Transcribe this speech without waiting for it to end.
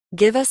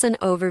Give us an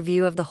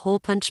overview of the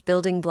Holepunch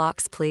building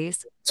blocks,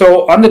 please.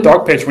 So on the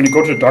doc page, when you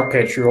go to the doc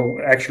page, you'll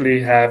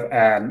actually have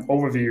an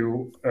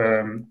overview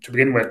to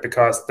begin with,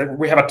 because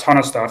we have a ton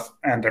of stuff,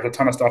 and there's a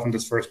ton of stuff in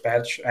this first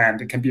batch,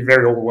 and it can be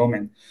very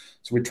overwhelming.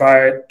 So we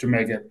try to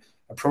make it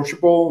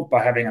approachable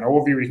by having an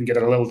overview. You can get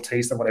a little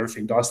taste of what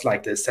everything does,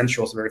 like the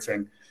essentials of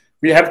everything.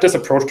 We have this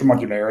approach to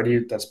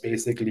modularity that's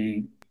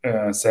basically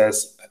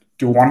says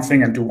do one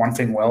thing and do one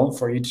thing well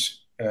for each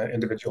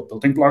individual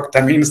building block.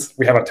 That means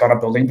we have a ton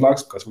of building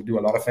blocks because we do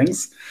a lot of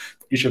things.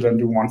 Each of them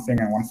do one thing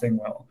and one thing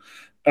well.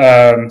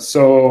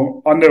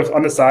 So on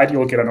the side,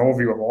 you'll get an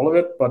overview of all of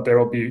it, but there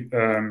will be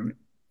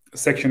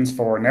sections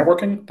for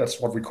networking. That's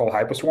what we call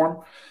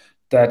Hyperswarm.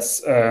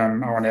 That's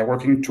our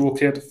networking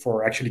toolkit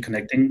for actually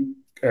connecting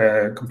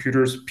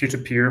computers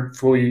peer-to-peer,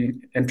 fully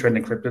end-to-end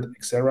encrypted,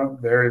 etc.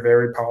 Very,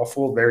 very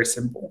powerful, very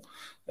simple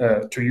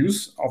to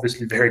use.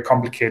 Obviously, very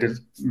complicated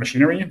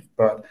machinery,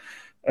 but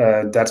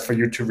that's for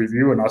you to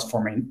review and us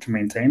to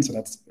maintain. So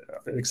that's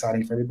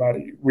exciting for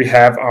everybody. We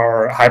have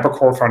our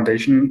Hypercore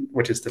Foundation,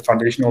 which is the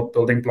foundational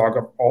building block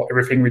of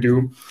everything we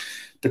do.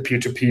 The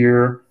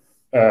peer-to-peer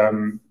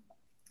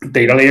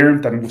data layer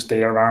that moves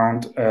data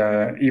around,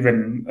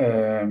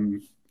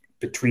 even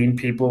between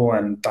people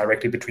and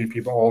directly between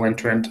people, all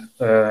end-to-end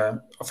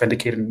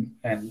authenticated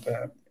and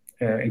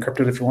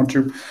encrypted if you want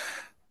to.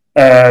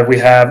 We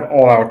have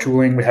all our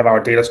tooling. We have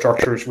our data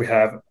structures. We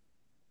have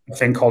a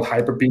thing called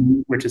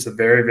Hyper-Beam, which is a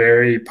very,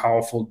 very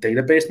powerful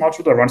database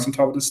module that runs on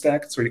top of the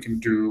stack. So you can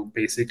do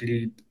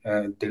basically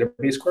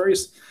database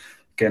queries.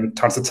 Again,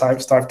 tons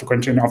of stuff to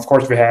continue. Of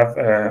course, we have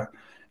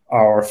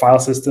our file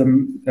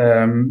system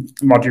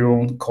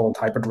module called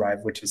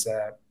Hyperdrive, which is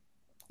a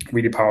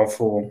really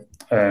powerful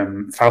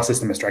file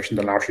system abstraction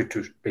that allows you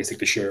to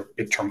basically share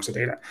big chunks of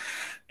data.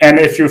 And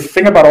if you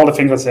think about all the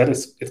things I said,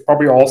 it's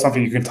probably all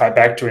something you can tie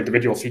back to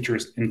individual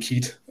features in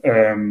Keet,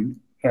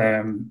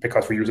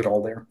 because we use it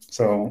all there.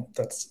 So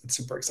it's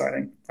super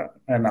exciting.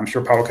 And I'm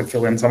sure Paolo can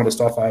fill in some of the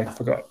stuff I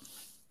forgot.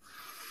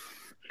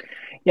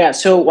 Yeah,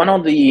 so one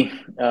of the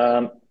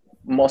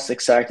most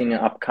exciting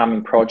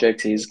upcoming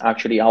projects is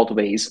actually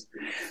Autobase.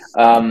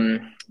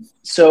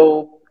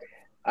 So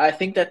I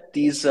think that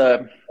this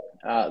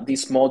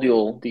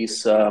module,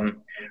 this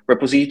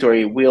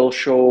repository will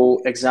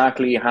show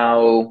exactly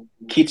how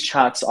Keet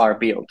chats are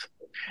built.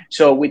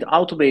 So with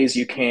Autobase,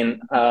 you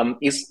can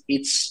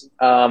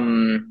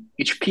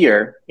each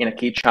peer in a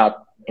Keet chat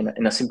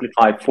in a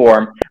simplified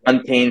form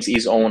maintains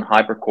its own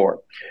hypercore.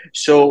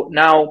 So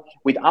now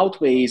with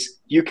Autobase,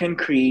 you can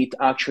create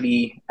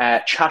actually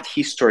a chat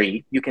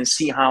history. You can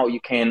see how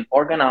you can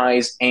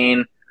organize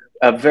and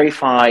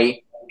verify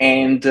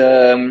and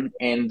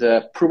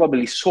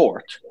probably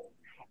sort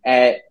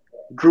a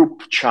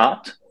group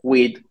chat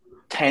with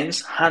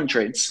tens,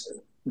 hundreds,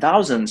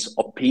 thousands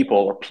of people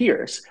or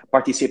peers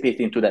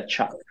participating to that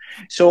chat.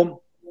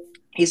 So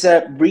it's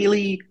a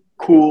really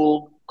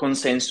cool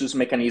consensus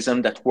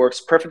mechanism that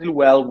works perfectly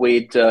well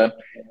with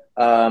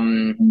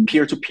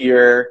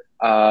peer-to-peer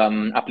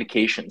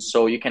applications.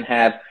 So you can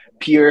have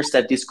peers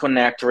that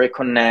disconnect,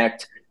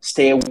 reconnect,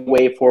 stay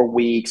away for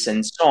weeks,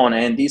 and so on.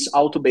 And this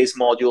Autobase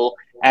module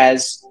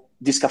has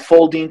the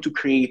scaffolding to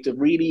create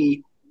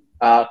really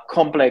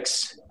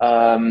complex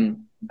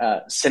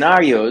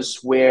scenarios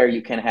where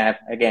you can have,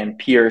 again,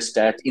 peers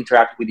that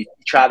interact with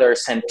each other,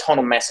 send a ton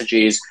of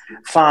messages,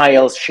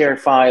 files, share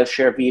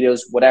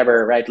videos,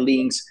 whatever, right?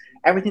 Links,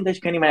 everything that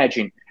you can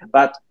imagine.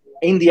 But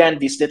in the end,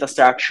 this data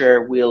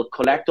structure will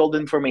collect all the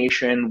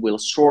information, will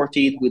sort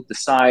it, will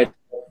decide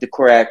the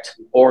correct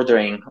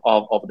ordering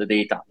of the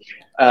data.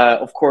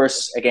 Of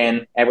course,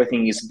 again,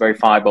 everything is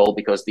verifiable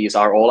because these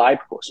are all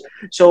hypercores.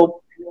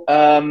 So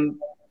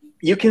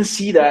you can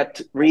see that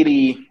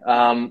really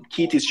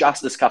Keet is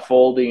just the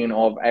scaffolding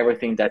of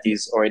everything that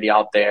is already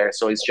out there.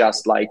 So it's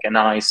just like a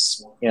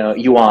nice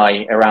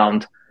UI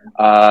around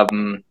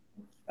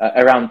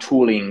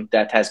tooling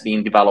that has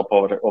been developed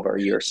over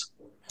years.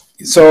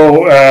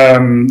 So,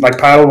 like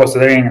Paolo was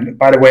saying,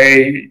 by the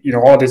way,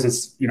 all this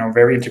is,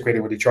 very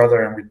integrated with each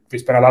other, and we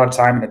spend a lot of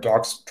time in the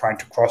docs trying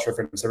to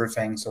cross-reference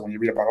everything. So when you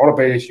read about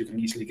Autobase, you can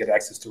easily get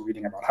access to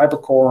reading about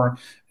Hypercore,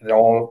 and it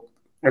all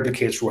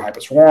replicates through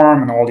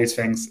Hyperswarm and all these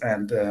things.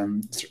 And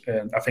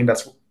I think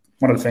that's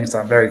one of the things that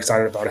I'm very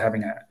excited about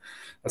having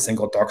a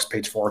single docs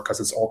page for, because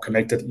it's all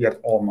connected yet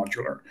all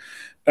modular.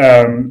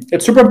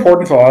 It's super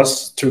important for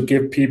us to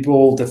give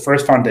people the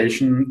first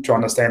foundation to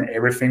understand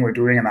everything we're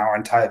doing in our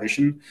entire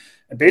vision.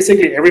 And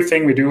basically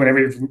everything we do and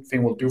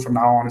everything we'll do from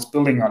now on is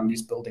building on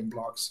these building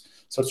blocks.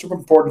 So it's super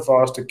important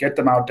for us to get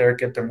them out there,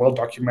 get them well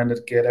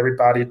documented, get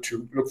everybody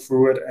to look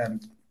through it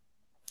and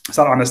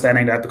start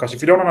understanding that, because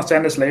if you don't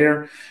understand this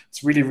layer,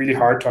 it's really, really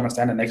hard to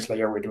understand the next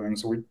layer we're doing.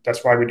 So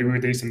that's why we do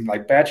these in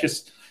like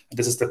batches. And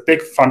this is the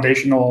big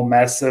foundational,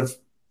 massive.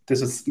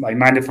 This is like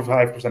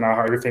 95% of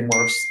how everything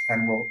works,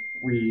 and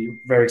we're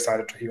very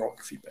excited to hear all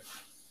the feedback.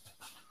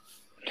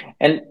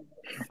 And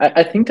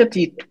I think that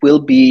it will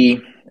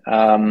be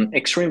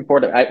extremely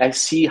important. I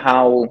see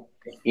how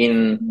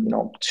in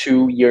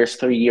 2 years,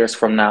 3 years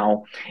from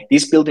now,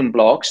 these building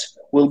blocks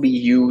will be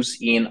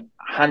used in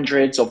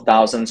hundreds of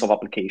thousands of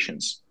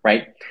applications,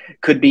 right?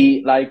 Could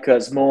be like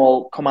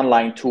small command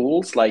line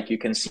tools, like you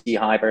can see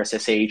Hyper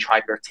SSH,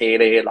 Hyper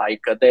Tele,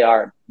 like they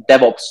are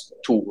DevOps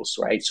tools,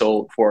 right?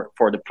 So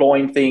for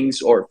deploying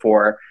things or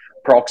for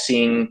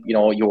proxying,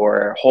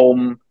 your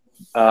home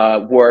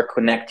work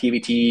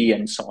connectivity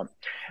and so on.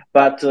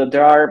 But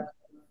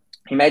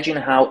imagine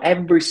how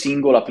every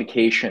single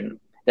application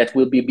that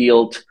will be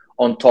built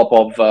on top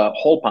of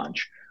Holepunch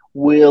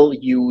will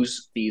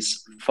use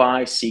these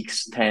 5,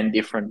 6, 10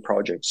 different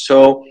projects.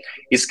 So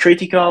it's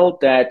critical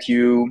that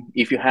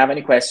if you have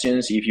any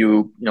questions, if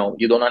you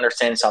don't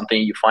understand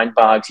something, you find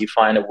bugs, you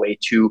find a way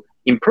to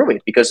improve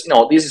it, because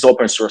this is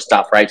open source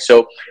stuff, right?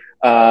 So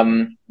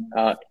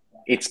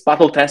it's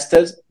battle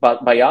tested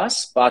by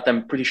us, but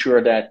I'm pretty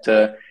sure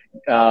that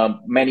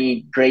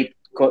many great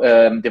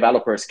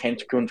developers can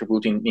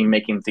contribute in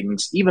making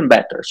things even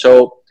better.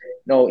 So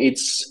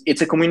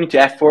it's a community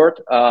effort.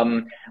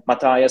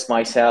 Matthias,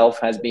 myself,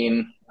 has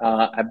been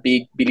a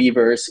big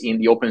believers in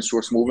the open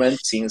source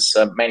movement since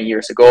many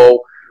years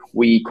ago.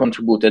 We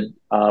contributed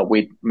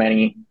with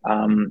many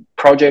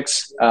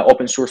projects,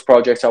 open source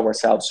projects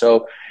ourselves.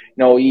 So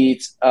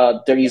it's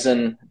the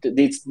reason.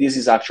 This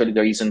is actually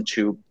the reason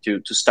to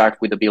start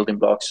with the building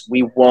blocks.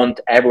 We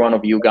want every one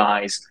of you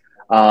guys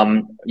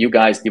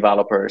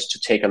developers, to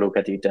take a look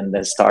at it and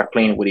then start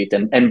playing with it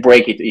and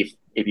break it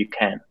if you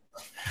can.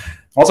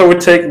 Also,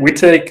 we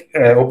take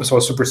open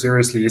source super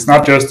seriously. It's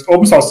not just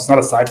open source. It's not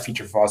a side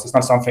feature for us. It's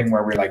not something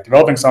where we're like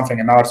developing something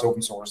and now it's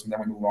open source and then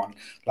we move on.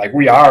 Like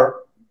we are,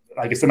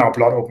 like it's in our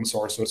blood, open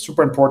source. So it's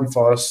super important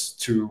for us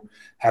to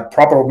have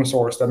proper open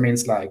source. That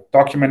means like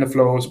documented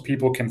flows.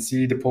 People can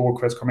see the pull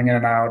requests coming in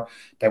and out,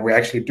 that we're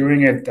actually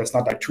doing it. That's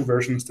not like 2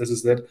 versions. This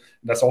is it. And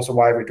that's also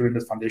why we're doing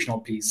this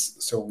foundational piece.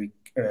 So we,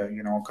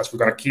 because we're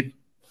going to keep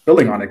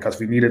building on it, because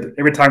we need it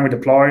every time we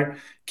deploy.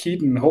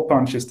 Keet and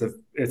Holepunch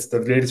it's the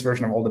latest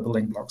version of all the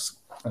building blocks.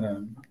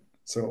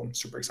 So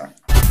super exciting.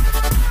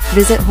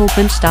 Visit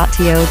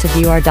holepunch.to to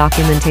view our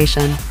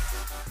documentation.